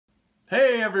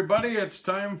Hey everybody, it's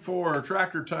time for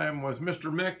Tractor Time with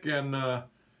Mr. Mick, and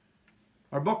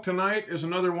our book tonight is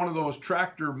another one of those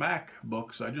Tractor Mac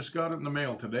books. I just got it in the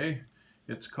mail today.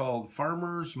 It's called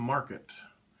Farmer's Market.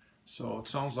 So it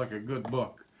sounds like a good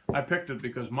book. I picked it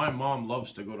because my mom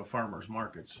loves to go to farmers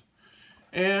markets.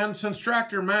 And since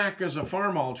Tractor Mac is a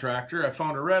farm-all tractor, I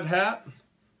found a red hat,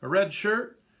 a red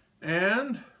shirt,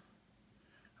 and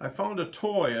I found a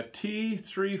toy, a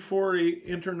T340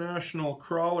 International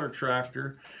Crawler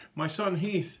tractor. My son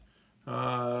Heath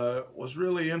was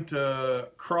really into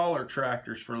crawler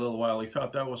tractors for a little while. He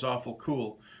thought that was awful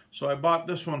cool. So I bought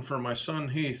this one for my son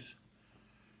Heath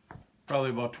probably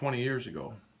about 20 years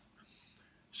ago.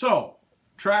 So,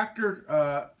 Tractor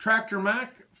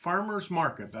Mac, Farmer's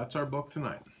Market. That's our book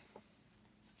tonight.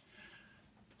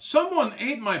 "Someone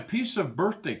ate my piece of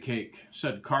birthday cake,"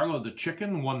 said Carla the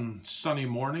chicken one sunny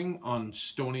morning on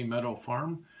Stony Meadow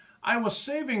Farm. "I was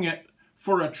saving it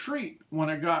for a treat when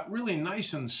it got really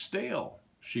nice and stale,"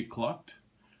 she clucked.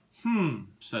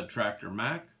 Said Tractor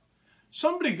Mac.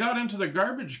 "Somebody got into the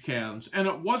garbage cans, and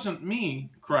it wasn't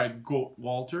me," cried Goat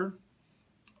Walter.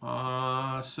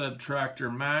 Said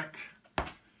Tractor Mac.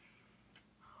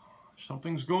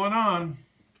 "Something's going on."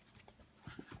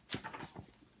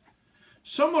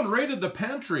 "Someone raided the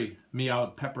pantry,"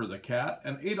 meowed Pepper the cat,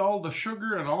 "and ate all the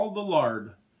sugar and all the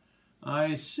lard."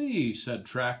 "I see," said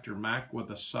Tractor Mac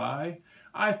with a sigh.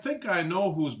 "I think I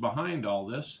know who's behind all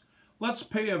this. Let's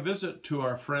pay a visit to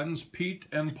our friends Pete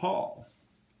and Paul."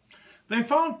 They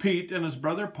found Pete and his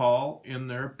brother Paul in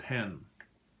their pen,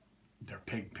 their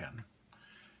pig pen.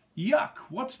 "Yuck,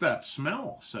 what's that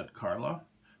smell?" said Carla.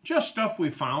 "Just stuff we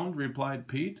found," replied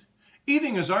Pete.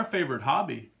 "Eating is our favorite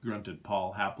hobby," grunted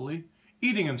Paul happily.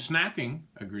 "Eating and snacking,"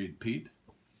 agreed Pete.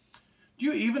 "Do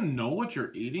you even know what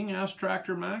you're eating?" asked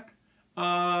Tractor Mac.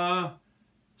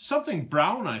 Something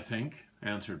brown, I think,"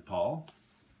 answered Paul.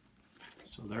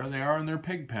 So there they are in their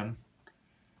pig pen,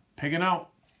 pigging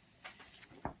out.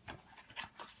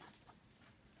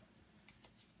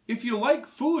 "If you like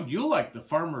food, you'll like the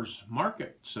farmer's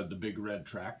market," said the big red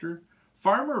tractor.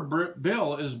 "Farmer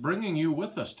Bill is bringing you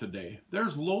with us today.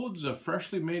 There's loads of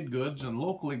freshly made goods and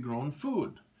locally grown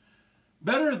food.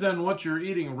 Better than what you're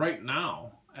eating right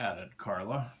now," added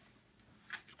Carla.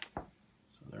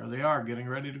 So there they are, getting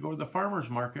ready to go to the farmer's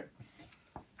market.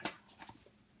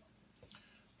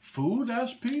 "Food?"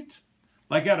 asked Pete.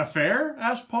 "Like at a fair?"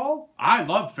 asked Paul. "I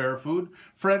love fair food.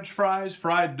 French fries,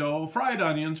 fried dough, fried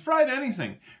onions, fried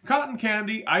anything. Cotton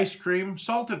candy, ice cream,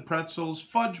 salted pretzels,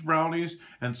 fudge brownies,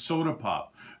 and soda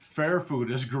pop. Fair food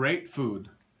is great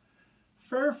food."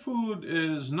 "Fair food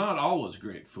is not always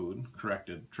great food,"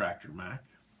 corrected Tractor Mac.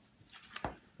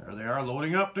 There they are,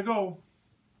 loading up to go.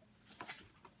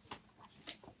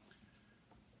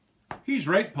 "He's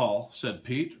right, Paul," said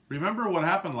Pete. "Remember what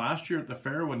happened last year at the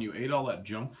fair when you ate all that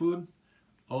junk food?"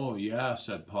 "Oh, yeah,"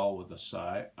 said Paul with a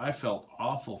sigh. "I felt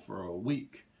awful for a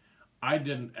week. I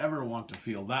didn't ever want to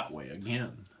feel that way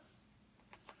again."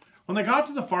 When they got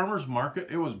to the farmer's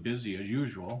market, it was busy as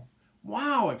usual.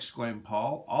 "Wow!" exclaimed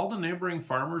Paul. "All the neighboring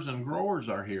farmers and growers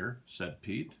are here," said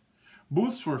Pete.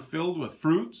 Booths were filled with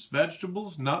fruits,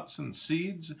 vegetables, nuts, and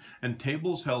seeds, and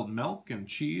tables held milk and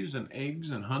cheese and eggs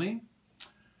and honey.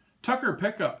 Tucker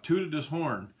Pickup tooted his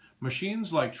horn.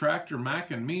 "Machines like Tractor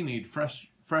Mac and me need fresh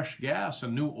gas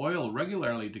and new oil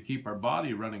regularly to keep our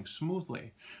body running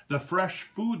smoothly. The fresh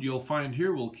food you'll find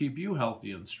here will keep you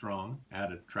healthy and strong,"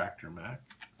 added Tractor Mac.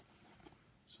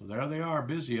 So there they are,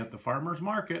 busy at the farmer's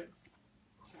market.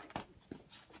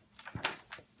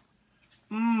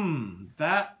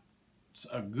 "That's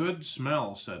a good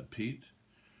smell," said Pete.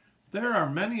 "There are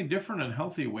many different and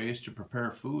healthy ways to prepare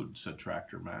food," said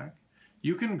Tractor Mac.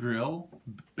 "You can grill,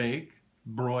 bake,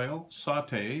 broil,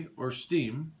 saute, or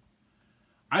steam."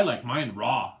 "I like mine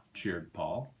raw," cheered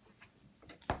Paul.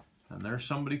 And there's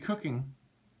somebody cooking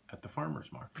at the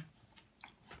farmer's market.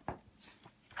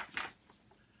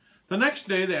 The next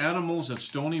day, the animals at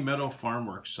Stony Meadow Farm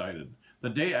were excited. The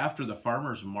day after the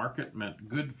farmer's market meant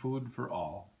good food for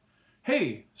all.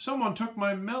 "Hey, someone took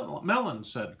my melon,"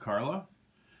 said Carla.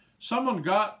 "Someone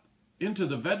got into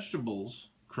the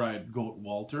vegetables," cried Goat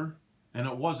Walter, "and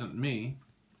it wasn't me."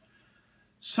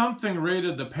 "Something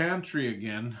raided the pantry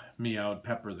again," meowed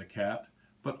Pepper the cat,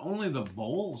 "but only the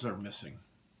bowls are missing."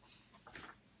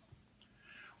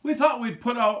 "We thought we'd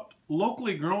put out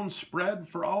locally grown spread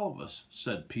for all of us,"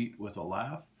 said Pete with a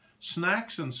laugh.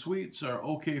 "Snacks and sweets are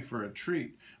okay for a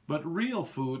treat, but real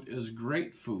food is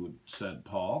great food," said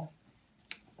Paul.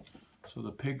 So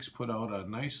the pigs put out a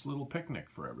nice little picnic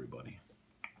for everybody.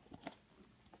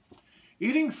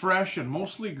 "Eating fresh and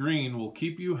mostly green will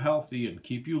keep you healthy and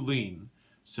keep you lean,"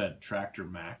 said Tractor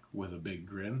Mac with a big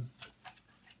grin.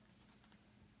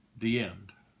 The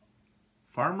end.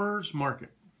 Farmer's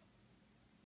Market.